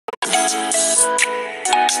What's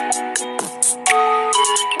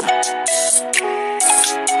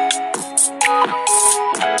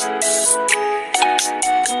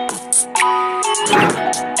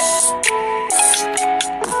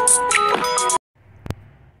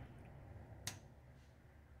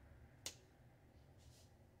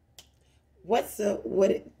up?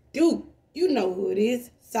 What it do? You know who it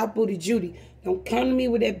is. Soft Booty Judy. Don't come to me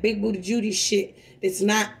with that big booty Judy shit. It's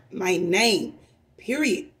not my name.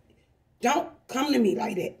 Period. Don't come to me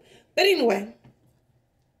like that. But anyway,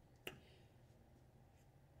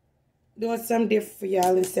 doing something different for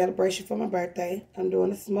y'all in celebration for my birthday. I'm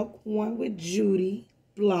doing a smoke one with Judy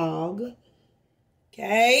vlog.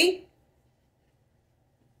 Okay?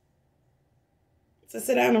 So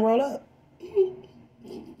sit down and roll up.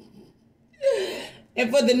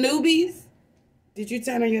 And for the newbies, did you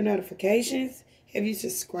turn on your notifications? Have you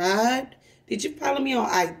subscribed? Did you follow me on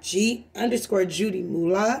IG _Judy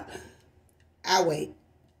Moolah? I'll wait.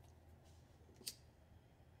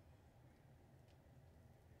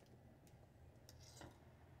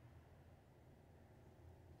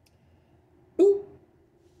 Boop.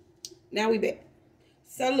 Now we back.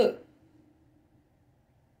 So look.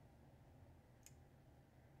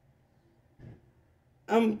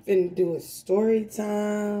 I'm finna do a story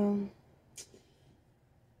time.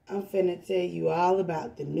 I'm finna tell you all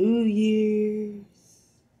about the New Year's.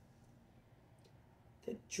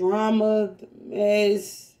 The drama, the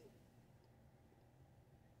mess.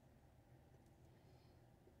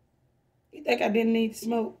 You think I didn't need to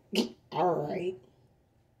smoke? All right.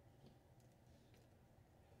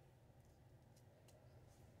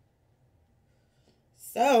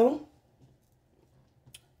 So,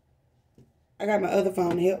 I got my other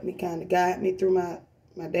phone to help me kind of guide me through my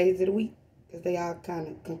days of the week. Because they all kind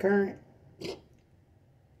of concurrent.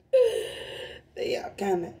 They all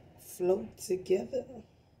kind of float together.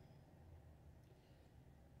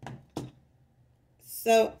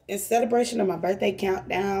 So, in celebration of my birthday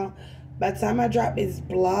countdown, by the time I drop this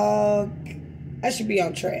blog, I should be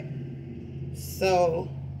on track. So,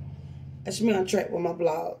 I should be on track with my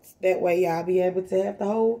blogs. That way, y'all be able to have the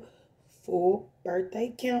whole full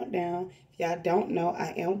birthday countdown. If y'all don't know,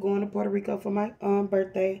 I am going to Puerto Rico for my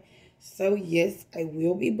birthday. So, yes, I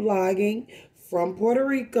will be blogging from Puerto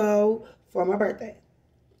Rico for my birthday.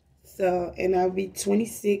 So, and I'll be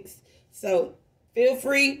 26. So, feel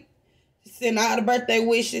free to send all the birthday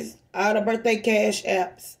wishes, all the birthday cash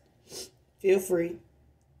apps. Feel free.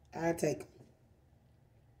 I'll take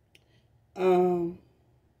them.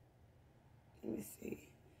 Let me see.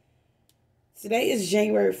 Today is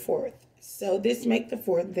January 4th. So, this makes the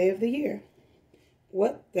 4th day of the year.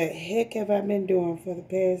 What the heck have I been doing for the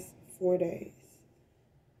past 4 days?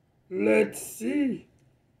 Let's see.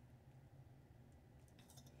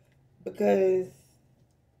 Because,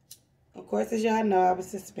 of course, as y'all know, I was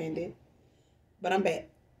suspended. But I'm back.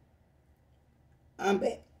 I'm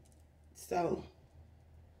back. So,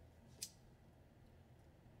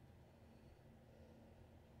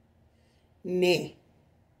 nah.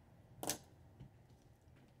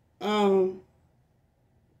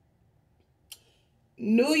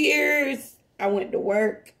 New Year's, I went to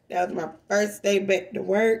work. That was my first day back to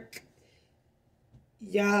work.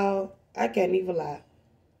 Y'all, I can't even lie.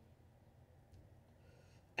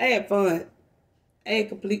 I had fun. I had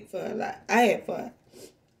complete fun. Like, I had fun.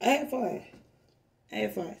 I had fun. I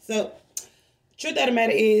had fun. So, truth of the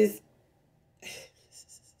matter is,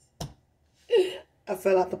 I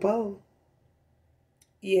fell off the pole.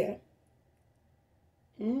 Yeah.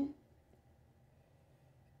 You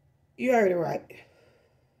heard it right.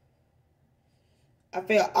 I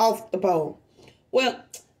fell off the pole. Well,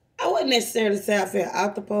 I wouldn't necessarily say I fell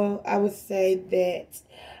off the pole. I would say that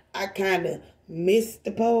I kind of missed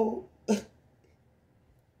the pole.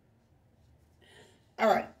 All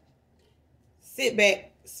right. Sit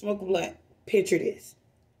back, smoke a blunt. Picture this,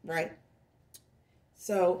 right?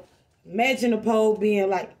 So, imagine the pole being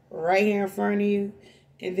like right here in front of you,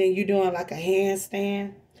 and then you doing like a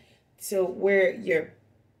handstand to where your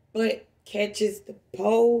butt catches the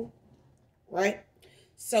pole, right?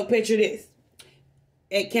 So, picture this.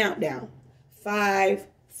 At countdown. 5,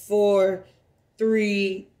 4,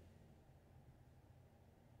 3,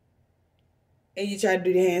 and you try to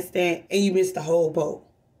do the handstand, and you miss the whole pole.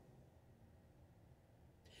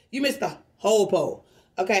 You missed the whole pole.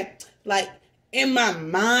 Okay? Like, in my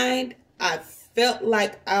mind, I felt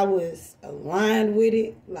like I was aligned with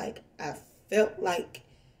it. Like, I felt like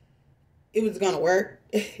it was going to work.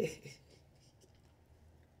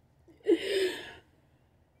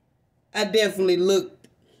 I definitely looked.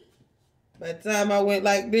 By the time I went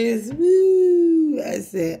like this, woo, I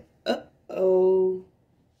said, uh-oh.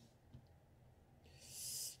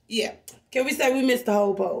 Yeah. Can we say we missed the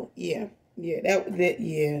whole pole? Yeah. Yeah.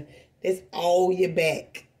 Yeah. That's all your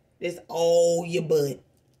back. That's all your butt.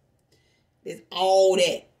 That's all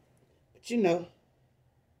that. But you know.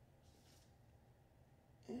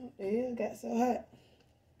 Oh, the hell got so hot.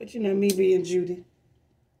 But you know, me being Judy,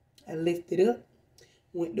 I lifted up,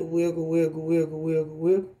 went to wiggle, wiggle, wiggle, wiggle,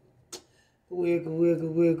 wiggle, wiggle, wiggle,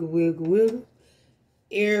 wiggle, wiggle, wiggle.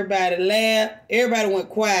 Everybody laughed. Everybody went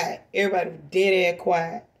quiet. Everybody was dead ass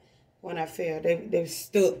quiet when I fell. They were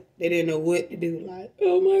stuck. They didn't know what to do. Like,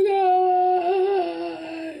 oh my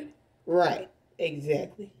God. Right.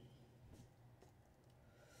 Exactly.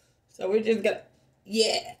 So we're just gonna,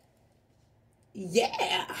 yeah.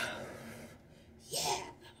 Yeah. Yeah.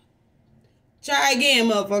 Try again,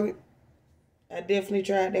 motherfucker. I definitely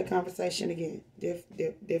tried that conversation again.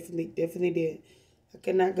 Definitely did. I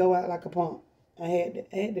could not go out like a punk. I had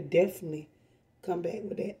to definitely come back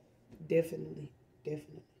with that. Definitely.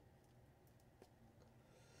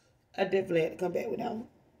 I definitely had to come back with that one.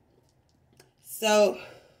 So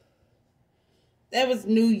that was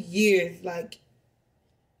New Year's. Like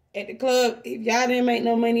at the club, if y'all didn't make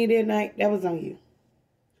no money that night, that was on you.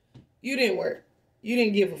 You didn't work. You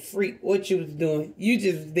didn't give a freak what you was doing. You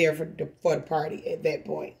just was there for the party at that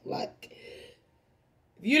point. Like,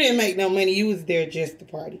 if you didn't make no money, you was there just to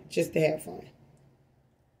party, just to have fun.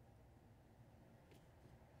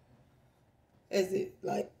 That's it.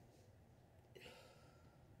 Like,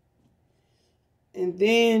 and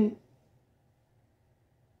then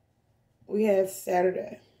we have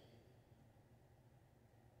Saturday.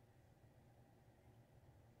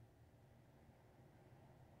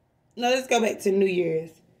 No, let's go back to New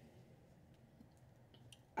Year's.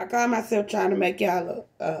 I caught myself trying to make y'all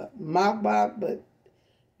a mukbang, but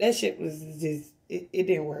that shit was just, it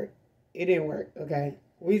didn't work. It didn't work, okay?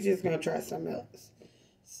 We just gonna try something else.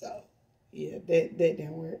 So, yeah, that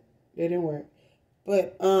didn't work. That didn't work.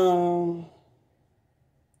 But, on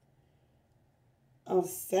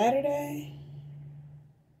Saturday,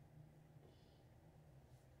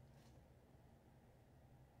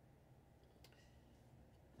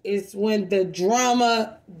 is when the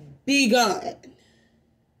drama begun.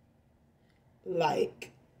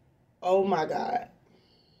 Like, oh my God.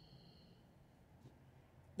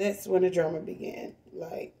 That's when the drama began.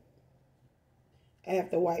 Like, I have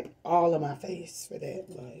to wipe all of my face for that.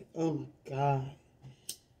 Like, oh my God.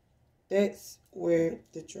 That's where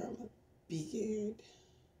the drama began.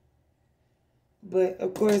 But,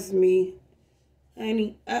 of course, me,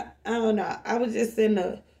 honey, I don't know. I was just in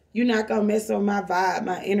the, you're not going to mess with my vibe,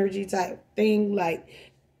 my energy type thing. Like,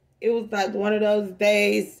 it was like one of those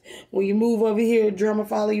days when you move over here, drama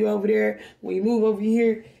follow you over there. When you move over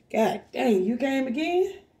here, God dang, you came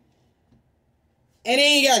again? And it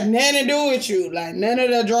ain't got nothing to do with you. Like, none of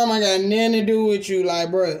the drama got nothing to do with you.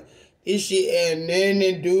 Like, bro, this shit had nothing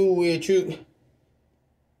to do with you.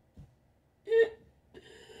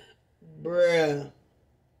 Bruh.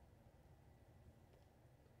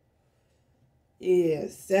 Yeah,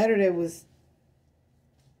 Saturday was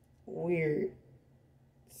weird.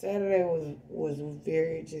 Saturday was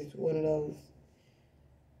very just one of those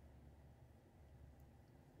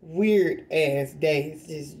weird ass days.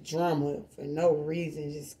 Just drama for no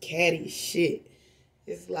reason. Just catty shit.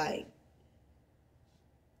 It's like,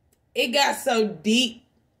 it got so deep.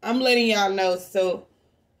 I'm letting y'all know. So,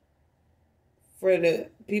 for the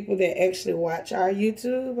people that actually watch our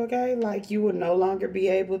YouTube, okay, like, you will no longer be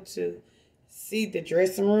able to see the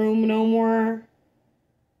dressing room no more.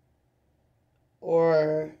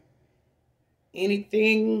 Or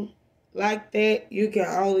anything like that. You can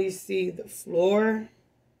only see the floor.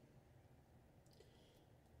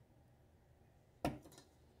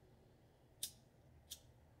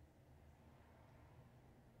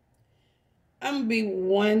 I'm gonna be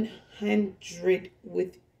 100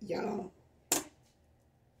 with y'all.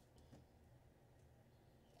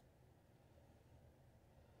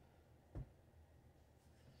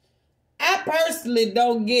 I personally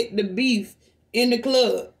don't get the beef in the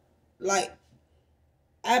club. Like,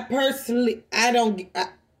 I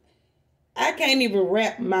can't even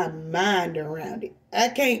wrap my mind around it. I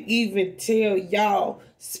can't even tell y'all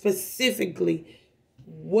specifically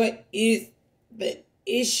what is the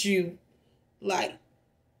issue. Like,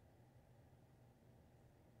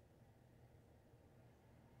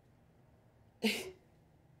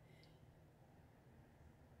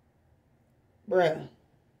 bruh,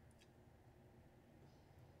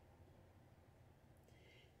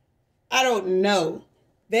 I don't know.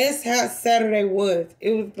 That's how Saturday was.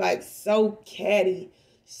 It was like so catty,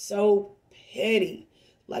 so petty.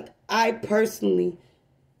 Like, I personally,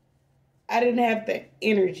 I didn't have the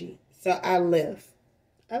energy, so I left.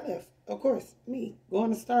 I left. Of course, me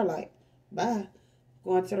going to Starlight. Bye.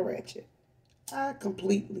 Going to the Ratchet. I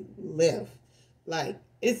completely left. Like,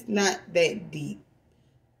 it's not that deep.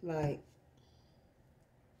 Like,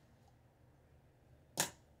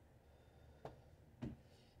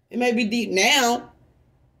 it may be deep now.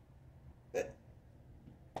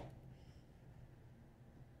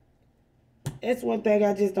 That's one thing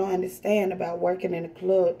I just don't understand about working in a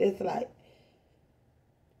club. It's like,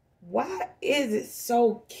 why is it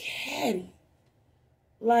so catty?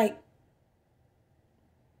 Like,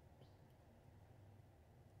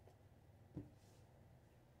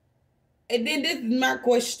 and then this is my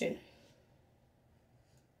question.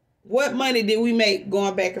 What money did we make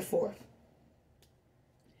going back and forth?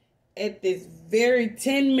 At this very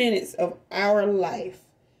 10 minutes of our life,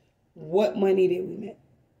 what money did we make?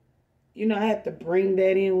 You know, I had to bring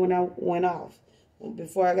that in when I went off.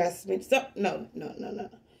 Before I got suspended. So, no. No.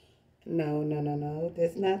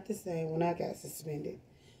 That's not the same when I got suspended.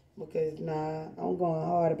 Because, nah, I'm going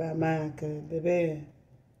hard about mine. Because, baby,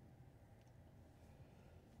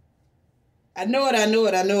 I know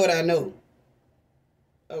it.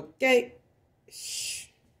 Okay? Shh.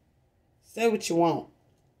 Say what you want.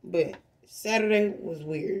 But Saturday was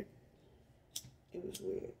weird. It was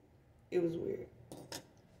weird.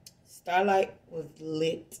 Starlight was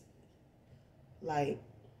lit. Like,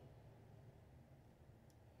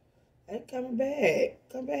 hey, coming back.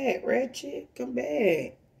 Come back, Ratchet. Come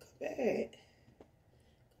back.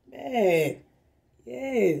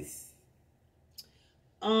 Yes.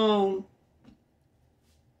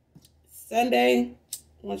 Sunday,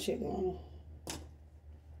 what shit going on?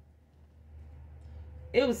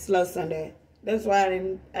 It was slow Sunday. That's why I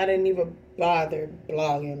didn't even bother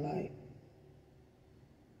blogging. Like,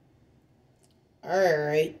 all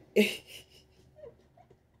right.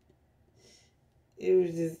 It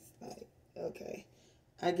was just like, okay.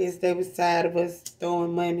 I guess they was tired of us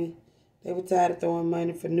throwing money. They were tired of throwing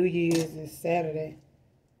money for New Year's and Saturday.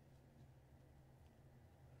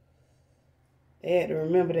 They had to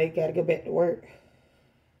remember they got to go back to work.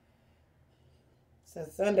 So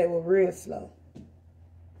Sunday was real slow.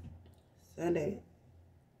 Sunday,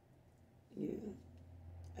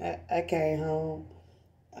 yeah. I came home.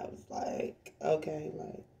 I was like, okay,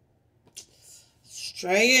 like,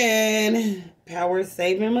 straying. Power of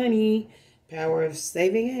saving money. Power of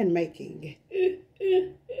saving and making.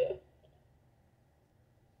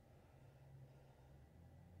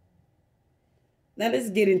 Now let's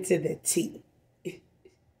get into the tea.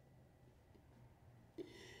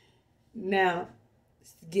 Now,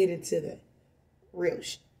 let's get into the real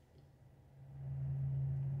shit.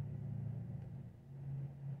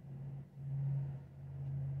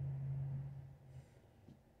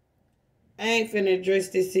 I ain't finna address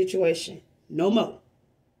this situation no more.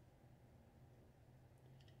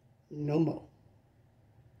 No more.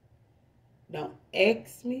 Don't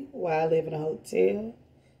ask me why I live in a hotel.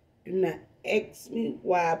 Do not ask me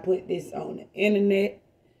why I put this on the internet.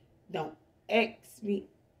 Don't ask me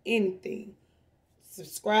anything.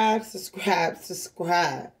 Subscribe.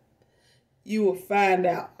 You will find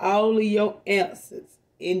out all of your answers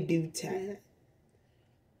in due time.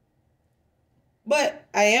 But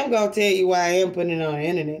I am going to tell you why I am putting it on the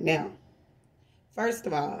internet now. First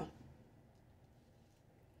of all,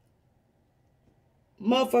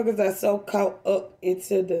 motherfuckers are so caught up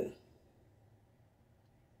into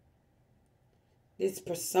this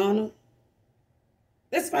persona.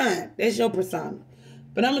 That's fine. That's your persona.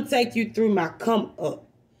 But I'm going to take you through my come up.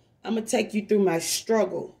 I'm going to take you through my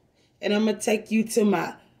struggle. And I'm going to take you to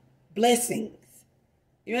my blessings.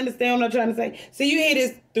 You understand what I'm trying to say? So you hear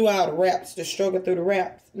this through all the raps, the struggle through the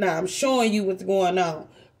raps. Now, I'm showing you what's going on.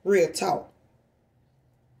 Real talk.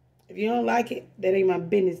 If you don't like it, that ain't my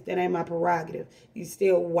business. That ain't my prerogative. You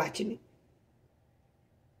still watching it.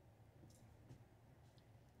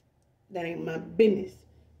 That ain't my business.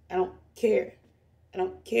 I don't care. I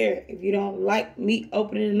don't care. If you don't like me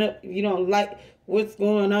opening it up, if you don't like what's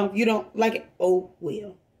going on, if you don't like it, oh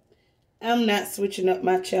well. I'm not switching up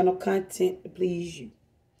my channel content to please you.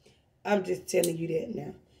 I'm just telling you that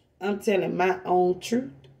now. I'm telling my own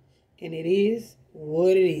truth, and it is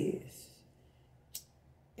what it is.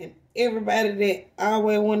 And everybody that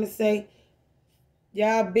always want to say,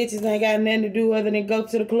 y'all bitches ain't got nothing to do other than go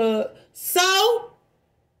to the club. So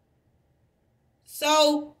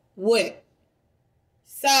what?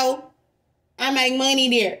 So I make money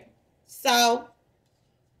there. So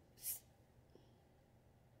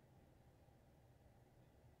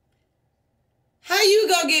how you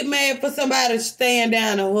gonna get mad for somebody staying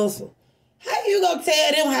down and hustle? How you gonna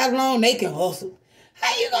tell them how long they can hustle?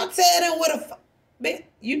 How you gonna tell them what a... Man,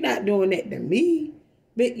 you not doing that to me.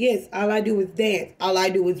 But yes, all I do is dance. All I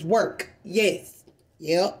do is work. Yes.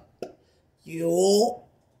 Yep. Yup.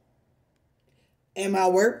 And my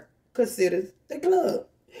work considers the club.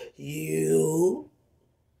 You.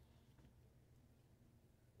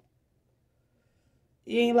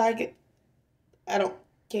 You ain't like it? I don't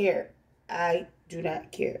care. I do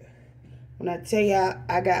not care. When I tell y'all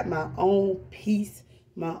I got my own peace,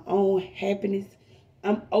 my own happiness,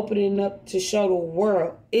 I'm opening up to show the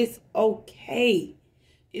world it's okay.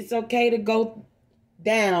 It's okay to go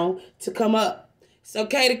down to come up. It's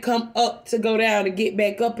okay to come up to go down to get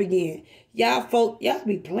back up again. Y'all folk, y'all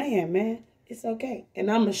be playing, man. It's okay. And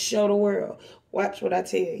I'm going to show the world. Watch what I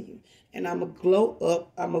tell you. And I'm going to glow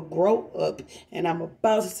up. I'm going to grow up. And I'm going to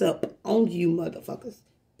bounce up on you motherfuckers.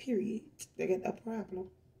 Period. They got a problem.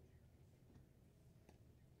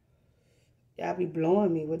 Y'all be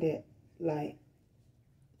blowing me with that. Like,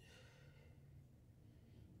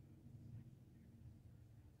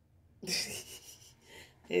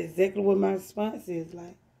 exactly what my response is.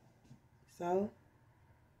 Like, so,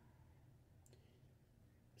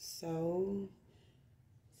 so,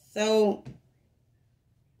 so.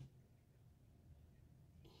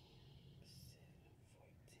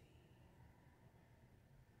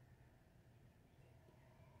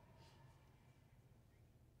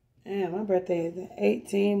 Damn, my birthday is in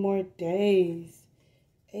 18 more days.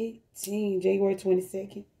 18, January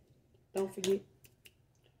 22nd. Don't forget.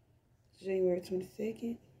 January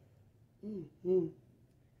 22nd. Mm-hmm.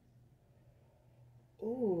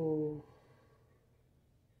 Ooh.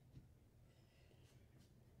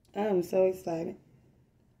 I'm so excited.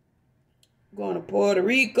 Going to Puerto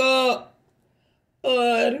Rico.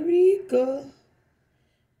 Puerto Rico.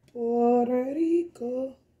 Puerto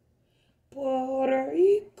Rico. Puerto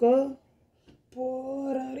Rico.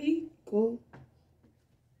 Puerto Rico.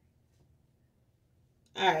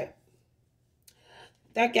 Alright.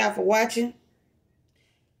 Thank y'all for watching.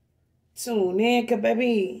 Tune in, cause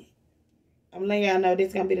baby, I'm letting y'all know this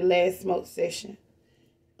is gonna be the last smoke session.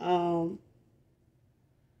 Of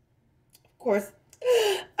course,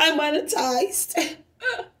 I'm monetized.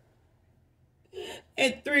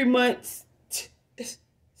 In 3 months.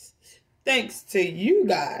 Thanks to you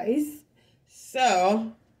guys.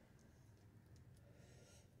 So,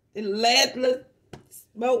 the last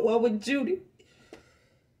smoke one with Judy.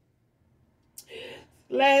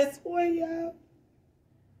 Last one, y'all.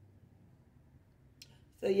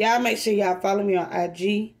 So, y'all make sure y'all follow me on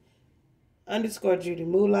IG. _Judy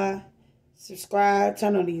Moolah. Subscribe.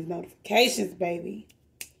 Turn on these notifications, baby.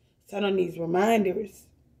 Turn on these reminders.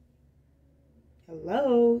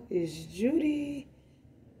 Hello, it's Judy.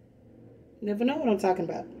 You never know what I'm talking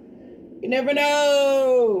about. You never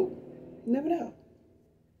know. You never know.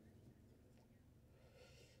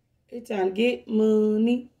 It's time to get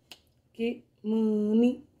money. Get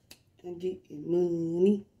money. And get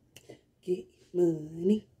money. Get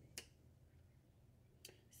money.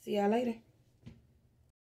 See y'all later.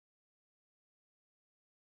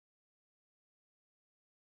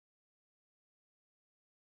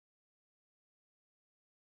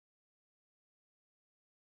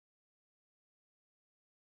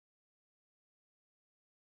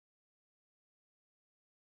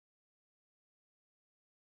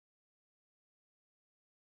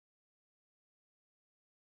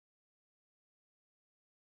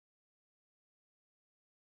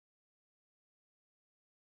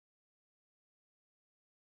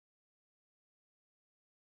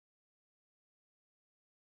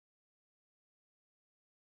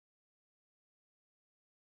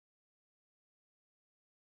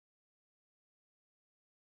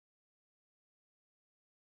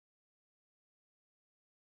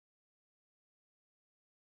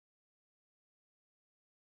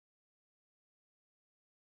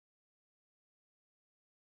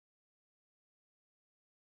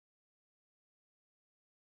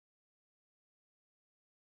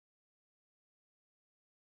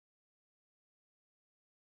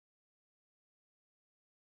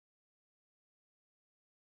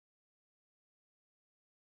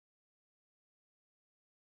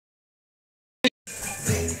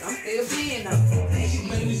 I'm still being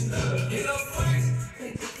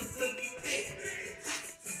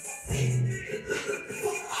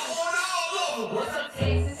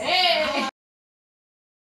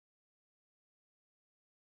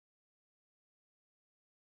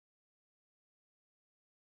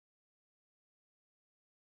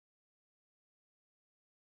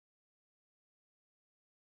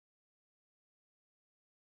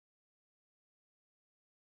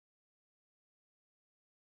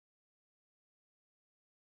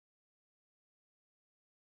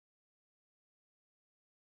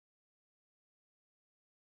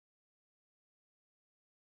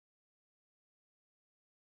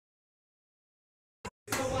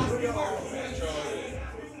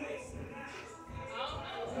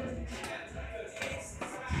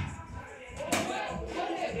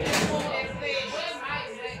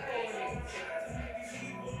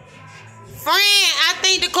Friend, I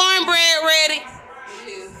think the cornbread ready.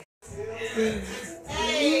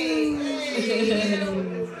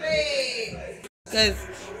 Cause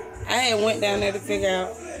I had went down there to figure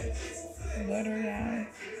out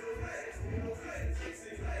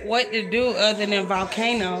what to do other than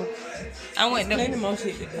volcano. I went to plenty more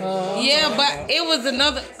shit to do. yeah, but it was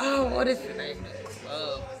another. Oh, what is the name of the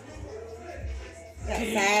club? Got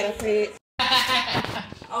side effect.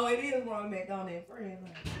 Oh, it is wrong McDonald's and Friends.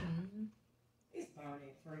 It's Barney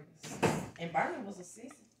and Friends. And Barney was a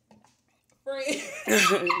sissy. Friends.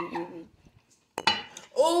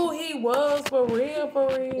 Oh, he was for real, for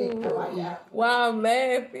real. Wow, I'm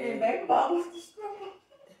laughing. And Baby Bob was the stripper.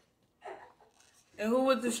 And who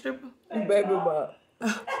was the stripper? Baby Bob.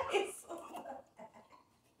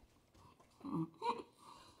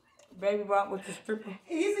 Baby Bob was the stripper.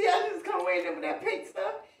 Easy, I just come in there with that pink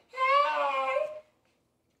stuff. Hey!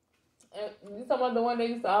 You talking about the one that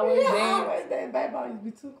used to always dance? Always dance. Baby Bob used to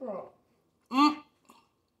be too crunk.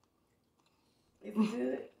 Is it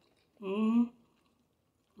good?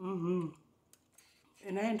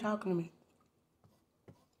 And they ain't talking to me.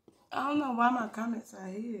 I don't know why my comments are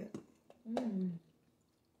here.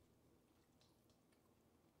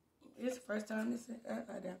 It's the first time this act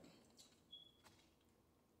like that.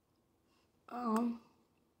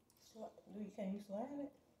 Can you slide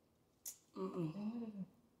it?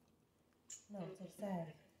 No, to the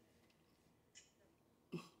side.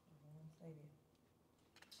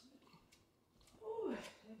 Ooh, that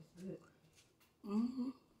was good.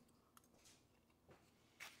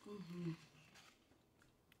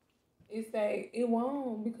 It say it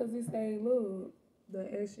won't because it say look, the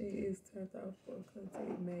action is turned off for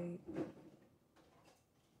content made.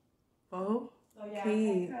 Oh, So y'all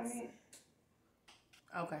can't come in.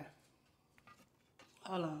 okay.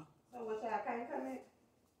 Hold on. So what y'all can't come in?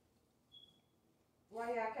 Why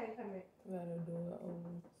y'all can't come in? We gotta do it over.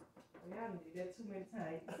 Y'all done did that too many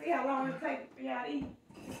times. See how long it takes for y'all to eat?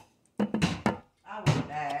 I would have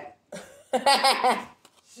died.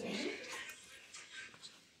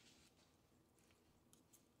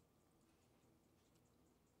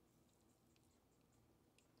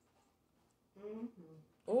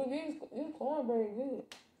 Oh, this cornbread good.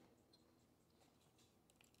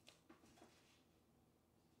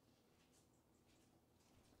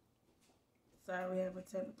 Sorry, we have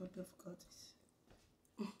technical difficulties.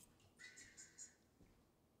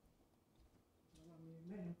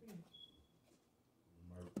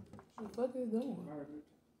 What the fuck is doing? Murdered.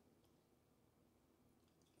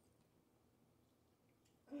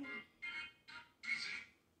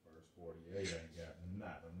 First 48 ain't got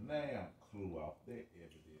not a damn clue off that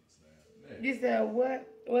evidence now. You said what?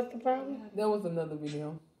 What's the problem? There was another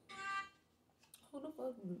video. Who the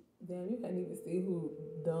fuck? Damn, you can't even see who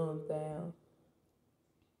dumbs down.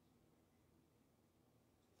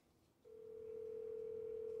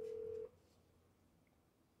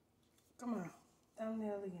 Come on.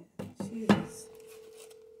 Thumbnail again. Jesus.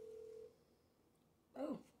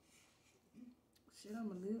 Oh. Shit on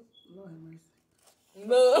my lip. Lord have mercy.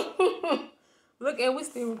 Look. Look, and we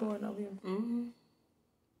still recording over here.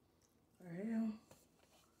 For hell.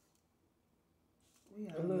 We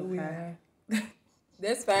are Look, we high. high.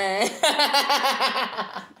 That's fine.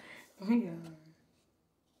 We are.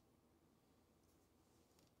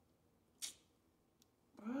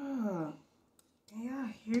 Bruh. Can y'all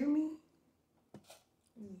hear me?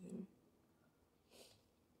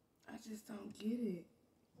 I just don't get it.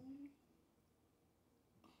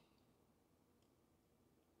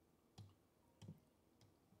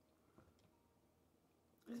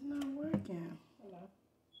 It's not working. Hello.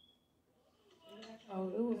 Oh,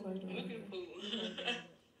 it was working.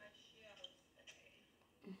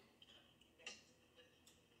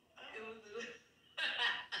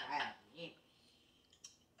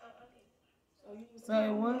 So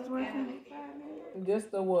it was working?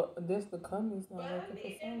 Just the what? Just the comments not working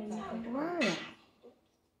for some reason. Right.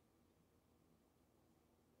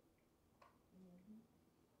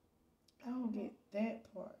 I don't get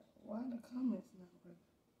that part. Why the comments not working?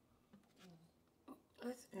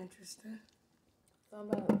 That's interesting.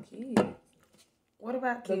 Something about kids. What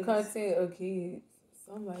about The kids? content of kids.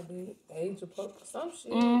 Something like that. Age of pup. Some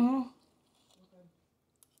shit.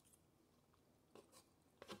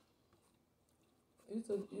 You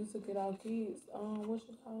took it out kids. What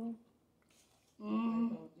you call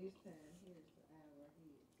them? This time here is the hour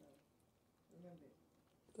ahead, so remember.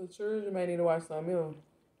 The children may need to watch something else.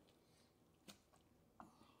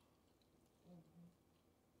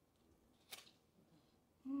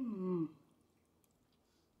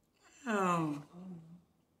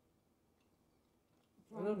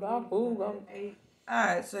 Look, our food go.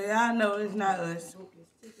 Alright, so y'all know it's not us.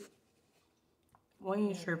 We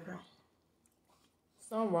ain't tripping.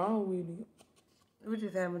 Something wrong with it. We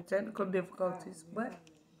just having technical difficulties, but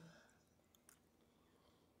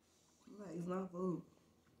it's my food.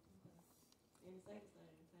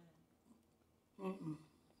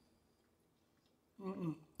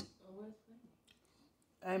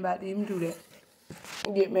 I ain't about to even do that.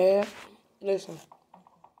 Get mad. Listen.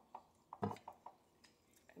 I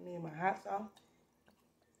need my hot sauce.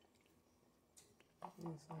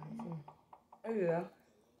 Oh yeah.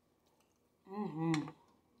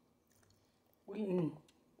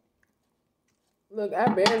 Look, I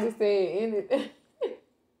barely said anything.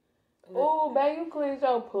 Oh, babe, you cleaned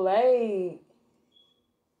your plate.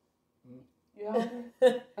 You hungry?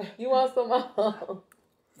 You want some more?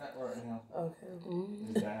 Not right now. Okay.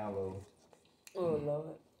 It's down low. Oh,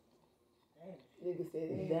 Lord. Nigga said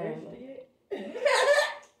it's down.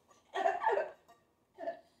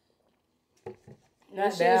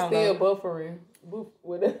 Not She's down still low. buffering.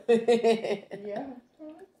 With it. Yeah.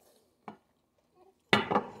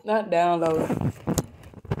 Not down low.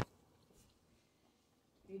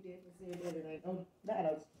 He definitely said that it ain't not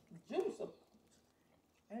a juice.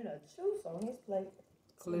 Ain't a juice on his plate.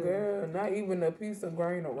 Clear. Girl, not even a piece of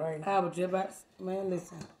grain of rice. I was just about to, man,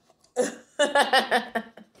 listen.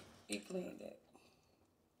 He cleaned that.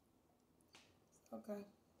 Okay.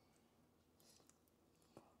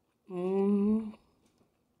 Well,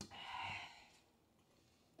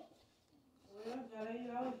 Johnny,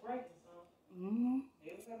 you always breaking something.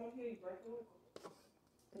 Every time I'm here, you break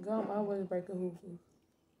it. Gum always break a hookah.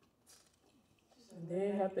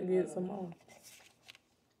 Then have to get some more.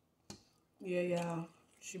 Yeah, y'all.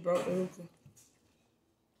 She broke the hookah.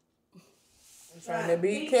 Trying to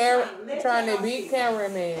beat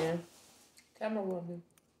cameraman. Camerawoman.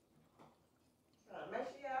 Make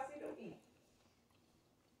sure y'all see them eat.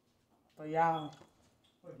 For y'all.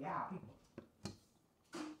 For y'all people.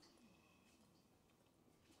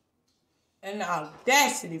 And the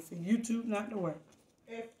audacity for YouTube not to work.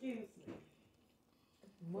 Excuse me.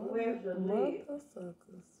 Where's your leg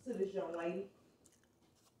Motherfuckers. to this young lady?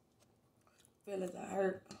 Feelings are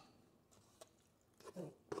hurt.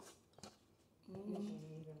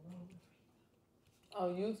 Oh,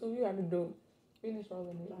 YouTube, you have to do finish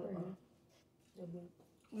rolling it right now.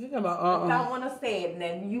 We talking about If I want to say it,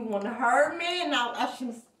 then you want to hurt me, and I should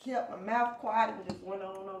have kept my mouth quiet and just went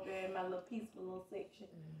on over there in my little peaceful little section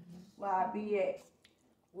where I be at.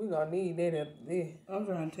 We gonna need that after this. I'm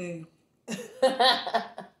trying to tell you.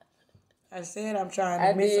 I said I'm trying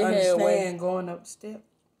I to did misunderstand going up the step.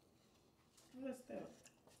 What's that?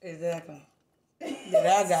 Exactly. That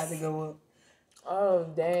I got to go up. Oh,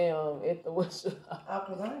 damn. At the what's Oh,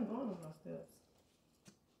 because I ain't going up no steps.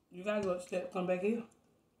 You got to go up the step, come back here.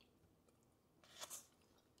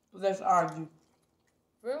 Let's argue.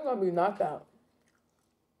 Friend gonna be knocked out.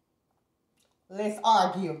 Let's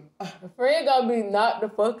argue. Friend gonna be knocked the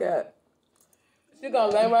fuck out. She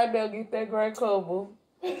gonna lay right there and get that gray cover.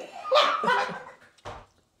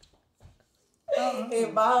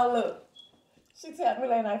 And ball up. She tapped me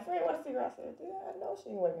last night, friend, what cigarette? I said, yeah, I know she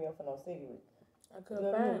ain't wake me up for no cigarette. I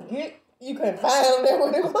couldn't find it. You couldn't find that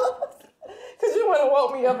what it was? Because you wouldn't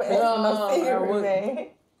woke me up and asked for no cigarette, man.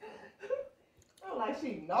 I'm like,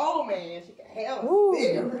 she know, man. She can have a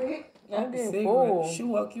cigarette. I'm getting Cigarette. full. She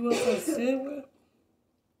woke you up for a cigarette?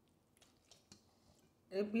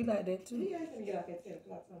 It be like that too. You ain't gonna get off at 10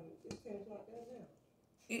 o'clock. It's 10 o'clock there now.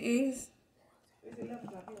 It is. It's 11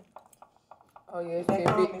 o'clock here. Oh, yeah, it's Back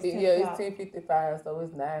home, it's 10:50. 10 Yeah, o'clock. it's 10:55, so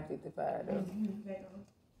it's 9:55 though. Back on.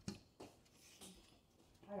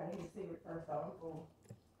 I gotta hit a cigarette first, so I'm cool.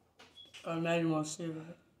 Oh, now you want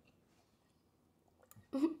cigarette.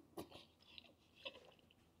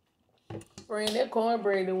 Friend, that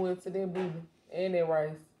cornbread that went to that booty and that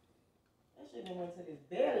rice. That shit done went to this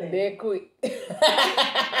belly. That quick.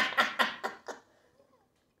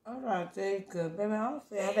 I'm trying to tell you, because, baby, I don't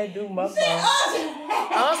see how they do mukbang.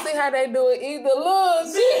 I don't see how they do it either. Look,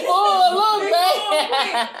 she full. Look,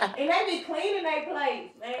 man. And they be cleaning their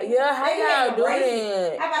plates, man. Yeah, how They be y'all do having races.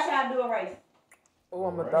 that? How about y'all do a race? Oh,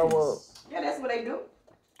 I'm gonna throw up. Yeah, that's what they do.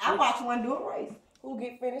 I watch one do a race. Who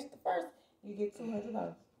get finished the first? You get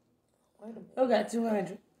 $200. Wait a minute. Who got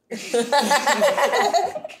 200?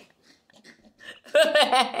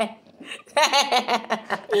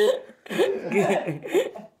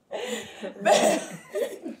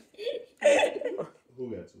 Who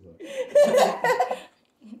got 200?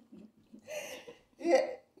 Yeah,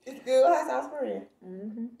 it's good. How's our friend?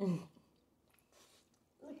 Mm-hmm.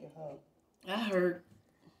 Look at her. I heard.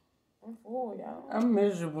 I'm full, y'all. I'm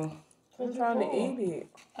miserable. I'm trying to eat it.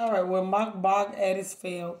 All right, well, Mukbang at its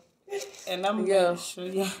failed. And I'm making sure,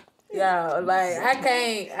 Yeah, like, I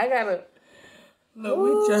gotta. Look,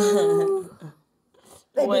 we trying.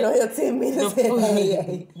 They been on here 10 minutes.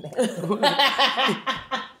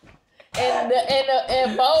 And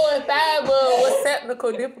 4 and 5 was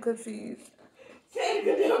technical difficulties.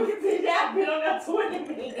 Technical difficulties, y'all been on there 20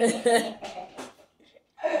 minutes.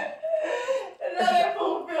 And now that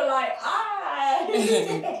food feel like,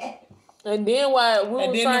 And then while we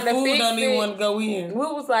was trying to fix don't even want to go in. We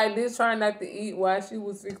was like this trying not to eat while she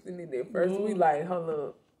was fixing it at first. We like, hold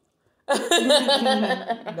up.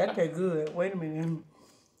 That tastes good. Wait a minute.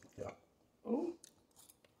 Yeah. Ooh.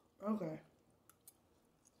 Okay.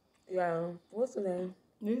 Yeah. What's the name?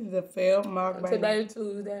 This is a failed Mukbang. Today,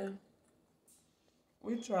 Tuesday.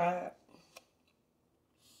 We tried.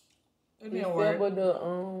 It didn't work.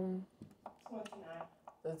 December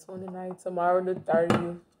the 29th. Tomorrow the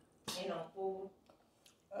 30th. Ain't no food.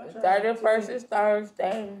 The 31st is Thursday. I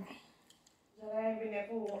ain't been that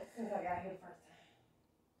food since I got here the first time.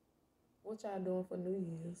 What y'all doing for New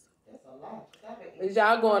Year's? That's a lot. Is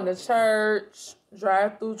y'all going to church?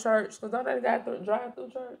 Drive-through church? Because I done got drive-through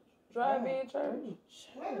church. Drive-in church.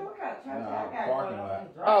 What kind of church I got parking going lot. on?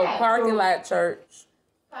 Oh, parking lot church.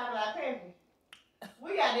 Parking lot camping.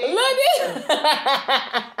 We got this.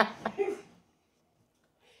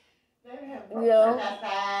 Look at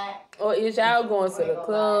outside. Or is y'all going to the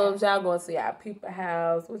clubs? Y'all going to see our people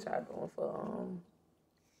house? What y'all doing for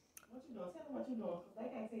What you doing? Tell them what you doing, because they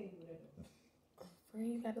can't tell you what they're doing. Friend,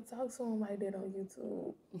 you gotta talk to them like that on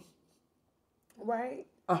YouTube. Right?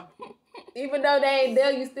 Even though they ain't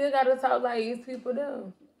there, you still gotta talk like these people there.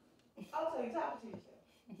 Oh, so you talking to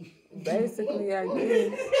yourself? Basically, I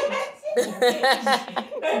guess.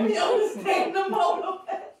 Let me understand the motive.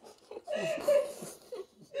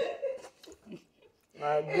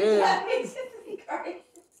 I guess.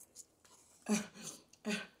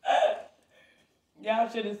 Y'all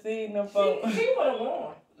should have seen them folks. She would have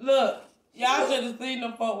won. Look, y'all should have seen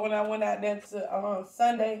them folks when I went out there to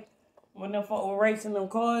Sunday when them folks were racing them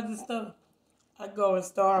cars and stuff. I go and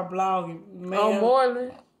start blogging. Man. On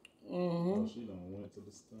Moreland. Oh, she done went to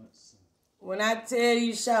the stunts. When I tell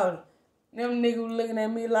you, shout, them niggas was looking at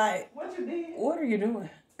me like, What you did? what are you doing?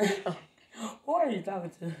 Who are you talking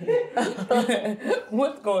to?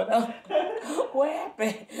 What's going on? What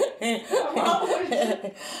happened?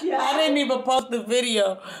 I didn't even post the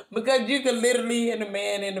video because you could literally hear the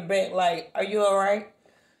man in the back like, are you all right?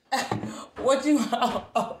 What you...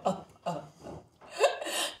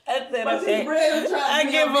 I said, okay. I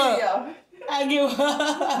give up. I give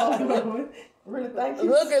up. Really, thank you.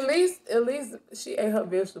 Look, at least she ate her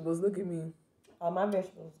vegetables. Look at me. All my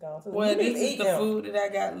vegetables gone. So Well, this is the food that I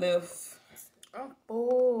got left. I'm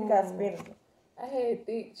full. You got spinach. I had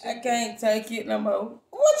thick chicken. I can't take it no more.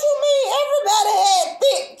 What you mean? Everybody had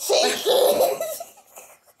thick chicken.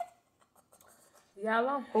 Y'all,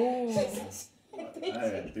 I'm full. I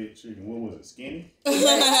had thick chicken. What was it? Skinny?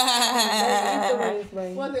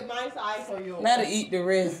 Was it my size or yours? Not to eat the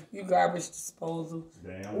rest. You garbage disposal.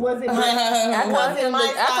 Damn. Was it my I called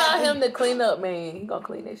him the clean up man. He gonna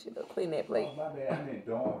clean that shit up. Clean that plate. Oh, my bad. I meant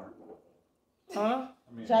Dorn. Huh? I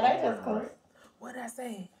mean, Shall I Dorn, just close? right? What did I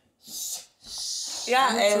say?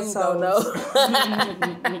 Y'all assholes.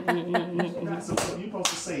 You're supposed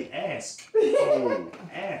to say ask. Oh,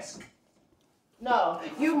 ask. No,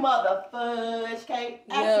 you mother fudge cake.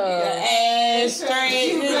 Yeah. Ass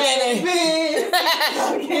straight. You better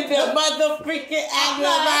be. Get the motherfucking out of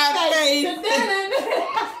my face.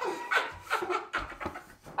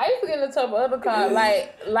 I used to get in the top of other car,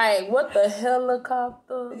 like what the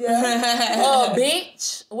helicopter? Yeah.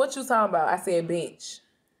 Bench. What you talking about? I said bench.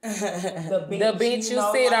 The bench you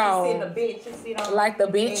know, sit like on. The bench you sit on. Like the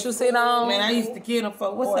bench you sit on. Man, I used to kill them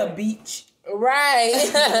folks. What's a beach? Right.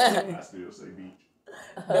 I still say beach.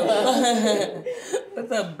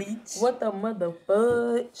 What's a beach? What the mother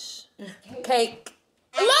fudge? Cake.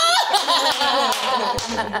 I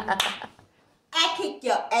kick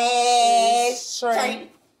your ass Straight.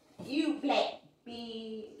 You black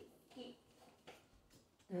bitch.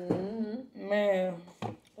 Man.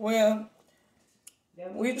 Well,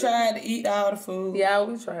 we tried to eat all the food. Yeah,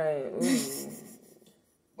 we tried.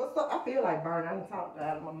 What's up? I feel like burn. I done talked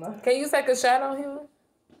out of my mouth. Can you take a shot on him?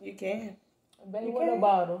 You can. Baby, You what a can?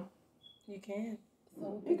 bottle? You can.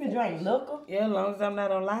 You can drink liquor. Yeah, as long as I'm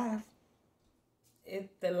not on live.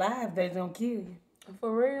 It's the live that's gonna kill you.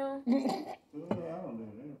 For real? I don't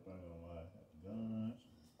do anything on guns.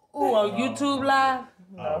 Ooh, on YouTube live?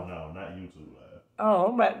 Oh, no, not YouTube live. Oh,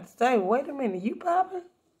 I'm about to say, wait a minute, you popping?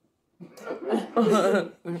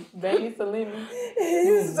 Veins of lemon.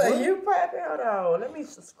 So you pop out on. Let me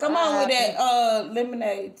subscribe. Come on with that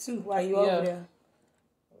lemonade too while you over there.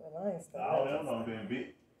 Well, I ain't All them done been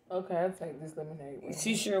big. Okay, I'll take this lemonade.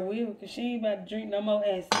 She sure will, cause she ain't about to drink no more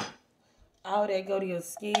acid. All that go to your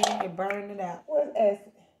skin and burn it out. What's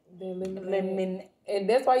acid? The lemonade. Lemon. And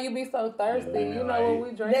that's why you be so thirsty. You know when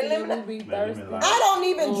we drink it, we be thirsty. Lemonade. I don't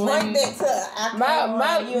even drink that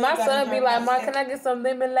till My son be like, "Ma, can I get some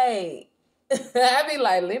lemonade?" I be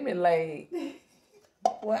like, "Lemonade."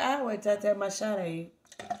 Well, I always try to take my shot at you.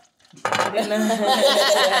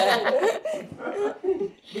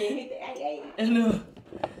 No,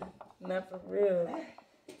 not for real.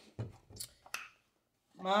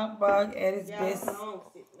 Mukbang at its best.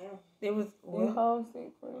 It was You what?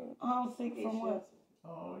 homesick, friend? Homesick from what?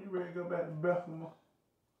 Oh, you ready to go back to Bethlehem?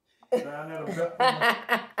 Down there to Bethlehem.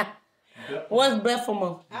 What's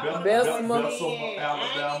Bethlehem? Bethlehem, I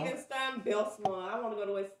Alabama. ain't even stand Belsmore. I want to go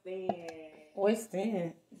to West End. West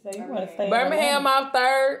End. So you want to stay in Birmingham Alabama? off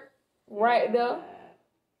 3rd, right there.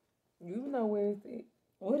 You know where it's at.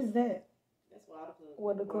 What is that? That's where all the clubs.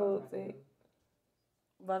 Where the club's at. In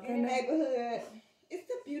the Volcano? neighborhood. It's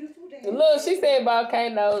a beautiful day. Look, she said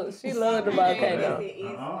volcano. She loved the volcano.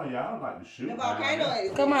 Y'all like to shoot. The volcano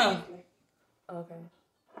is. Come on. Okay.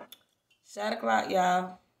 Shot o'clock,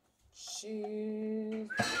 y'all. Cheers.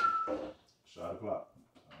 Shot o'clock.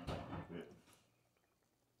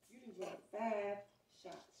 You can drink 5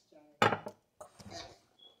 shots, Charlie.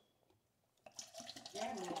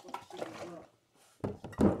 That motherfucker shit is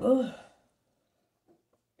drunk. Ugh.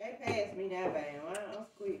 They passed me that bad. I'm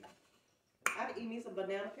quick. I can eat me some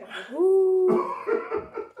banana peppers. Ooh.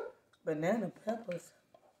 Banana peppers.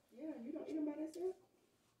 Yeah, you don't eat them by themselves?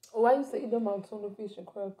 Why you say them on tuna fish and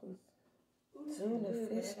crackers? Tuna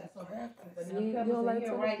fish and crackers. You don't like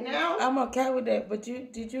tuna right fish? now? I'm okay with that, but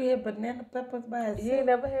did you hear banana peppers by itself? You ain't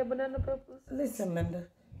never had banana peppers? Listen, Linda.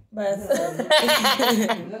 By itself.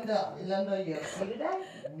 Linda, you see today?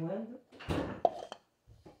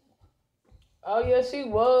 Oh, yeah, she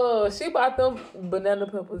was. She bought them banana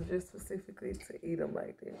peppers just specifically to eat them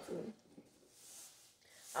like that, too.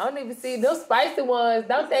 I don't even see them spicy ones.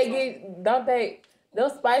 Them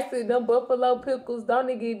spicy, them buffalo pickles, don't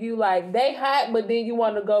they give you like, they hot, but then you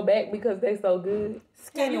want to go back because they so good?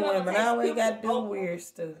 Skinny women always got to do weird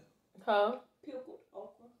stuff. Huh? Pickled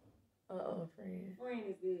okra. Friend. Friend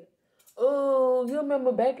is good. Oh, you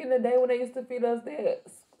remember back in the day when they used to feed us that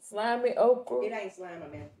slimy okra? It ain't slime or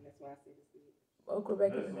nothing. That's why I said it's good. Okra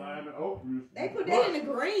back in That's the day. lime and okra. They put that in the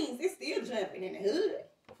greens. It's still jumping in the hood.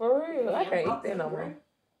 For real, I can't eat that no more.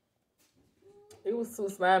 It was too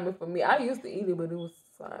slimy for me. I used to eat it, but it was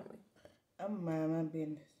slimy. I'm mind my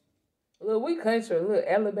business. Look, we country. Look,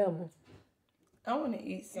 Alabama. I want to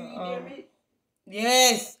eat some. You eat that meat?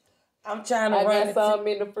 Yes. I'm trying to I run got some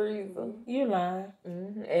in the freezer. You lying.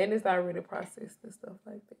 Mm-hmm. And it's already processed and stuff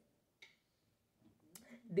like that.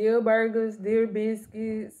 Deer burgers, deer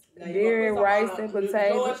biscuits, deer and rice and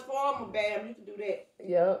potatoes. George Farmer, bam, you can do that.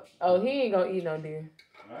 Yep. Oh, he ain't gonna eat no deer.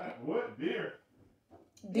 Right. What? Deer?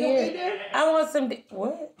 Deer. I want some.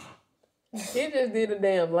 What? He just did a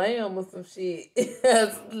damn lamb or some shit.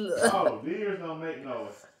 Oh, deers don't make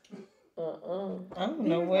noise. I don't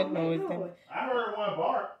know what noise that. I heard one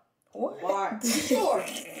bark. What? Bark. You sure?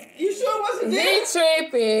 You sure it wasn't He deer?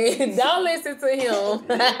 tripping. Don't listen to him.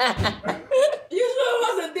 You sure it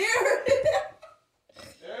wasn't deer?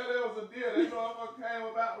 Yeah, there was a deer. That motherfucker came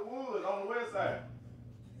about the woods on the west side.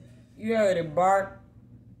 You heard it bark.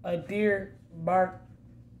 A deer bark.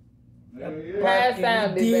 Yeah. How it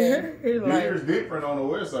sounded, Deer. It's like, Deer's different on the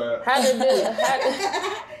west side. How did deer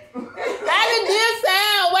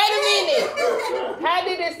sound? Wait a minute. How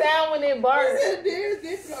did it sound when it barked? Deer is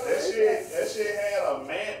different. That shit had a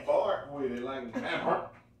man bark with it, like man bark.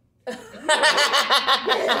 Like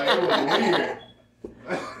it was weird.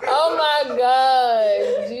 Oh my God,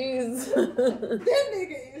 jeez. That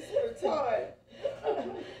nigga is retarded.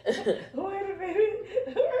 wait a minute.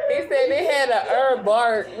 He said they had a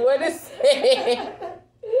bark. What is it?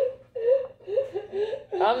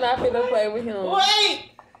 I'm not finna play with him. Wait.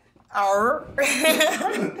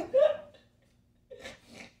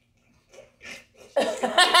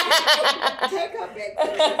 Take her back to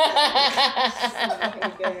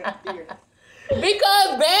the Because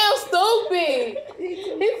Bam stupid.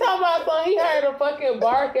 He talking about something. He heard a fucking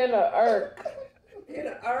bark and a irk. in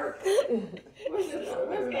the earth. What's the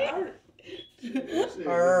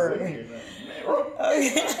earth?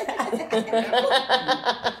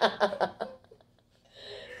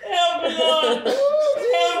 Help me, Lord.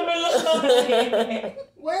 Help me, Lord.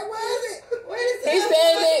 Where was it? Where is He said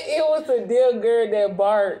that it was a dear girl that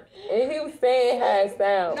barked. And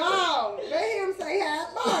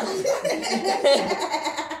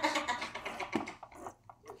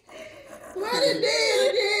What it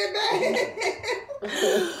did again,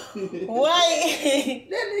 baby? Wait.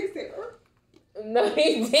 That nigga said, no, he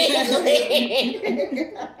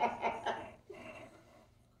didn't.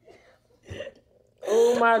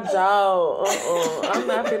 Oh, my jaw. I'm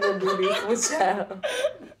not finna do this with y'all.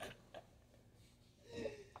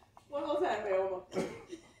 One more time, man.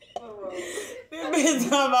 This bitch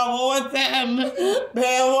talking about one more time.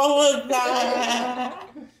 Man, one more time.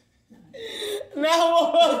 Now one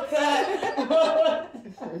more time.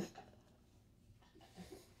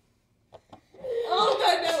 Oh,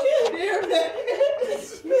 that was dear, man.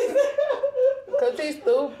 Cause he's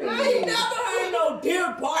stupid. I ain't never heard no deer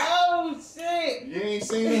part. Oh, shit. You ain't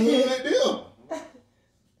seen the hood deal.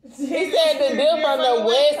 He said the deal from the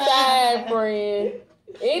west side, friend.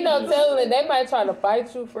 Ain't no telling it. They might try to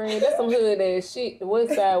fight you, friend. That's some hood ass shit. The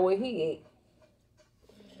west side where he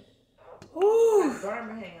at. Ooh.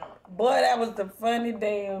 Birmingham. Boy, that was the funny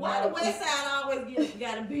day of Why my the west side always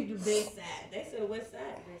gotta be the best side? They said the west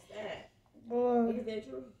side, best side. Boy, Is that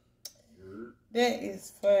true? that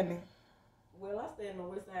is funny. Well, I stay on the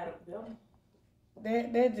west side of them.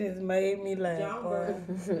 That just made me laugh. John Boy.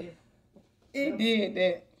 Burr. It did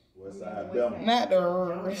that. West side Belmont. Not the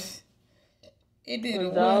rest. It did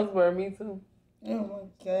it. Jonesboro, me too. Oh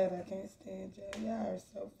my God, I can't stand y'all. Y'all are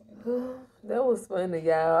so funny. That was funny,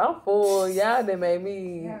 y'all. I'm full. Y'all that made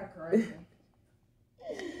me. Y'all crazy.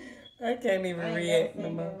 I can't even react no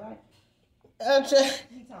more. Right. I'm trying.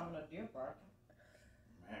 He talking about deer park.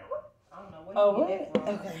 I don't know where Oh, he what? get that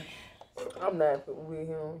from. Okay. I'm not with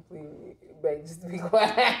him. Please, baby, just be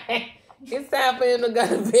quiet. It's time for him to go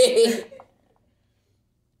to bed.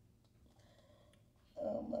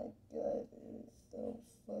 Oh my God, it's so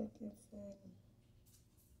fucking funny.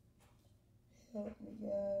 Help me,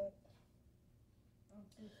 God.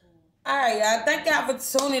 Alright, y'all. Thank y'all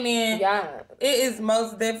for tuning in. Yeah. It is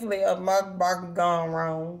most definitely a mukbang gone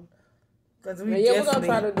wrong. Cause we Yeah, we're definitely,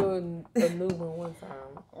 gonna try to do a new one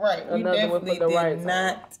time. right. We Another one definitely for the did right time.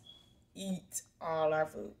 not eat all our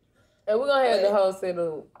food. And we're gonna have the whole set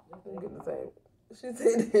of get the table. She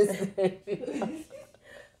said this.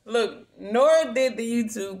 Look, nor did the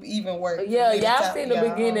YouTube even work. Yeah, For me to y'all talk seen to the y'all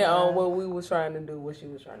beginning online. on what we was trying to do, what she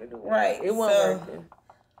was trying to do. Right, It wasn't so- working.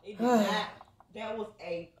 It did not. That was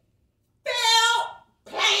a failed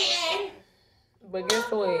plan. But guess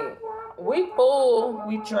what? We full.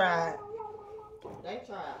 We tried. They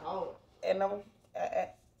tried hard. And I'm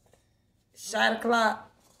shot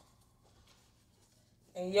o'clock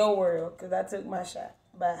in your world because I took my shot.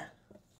 Bye.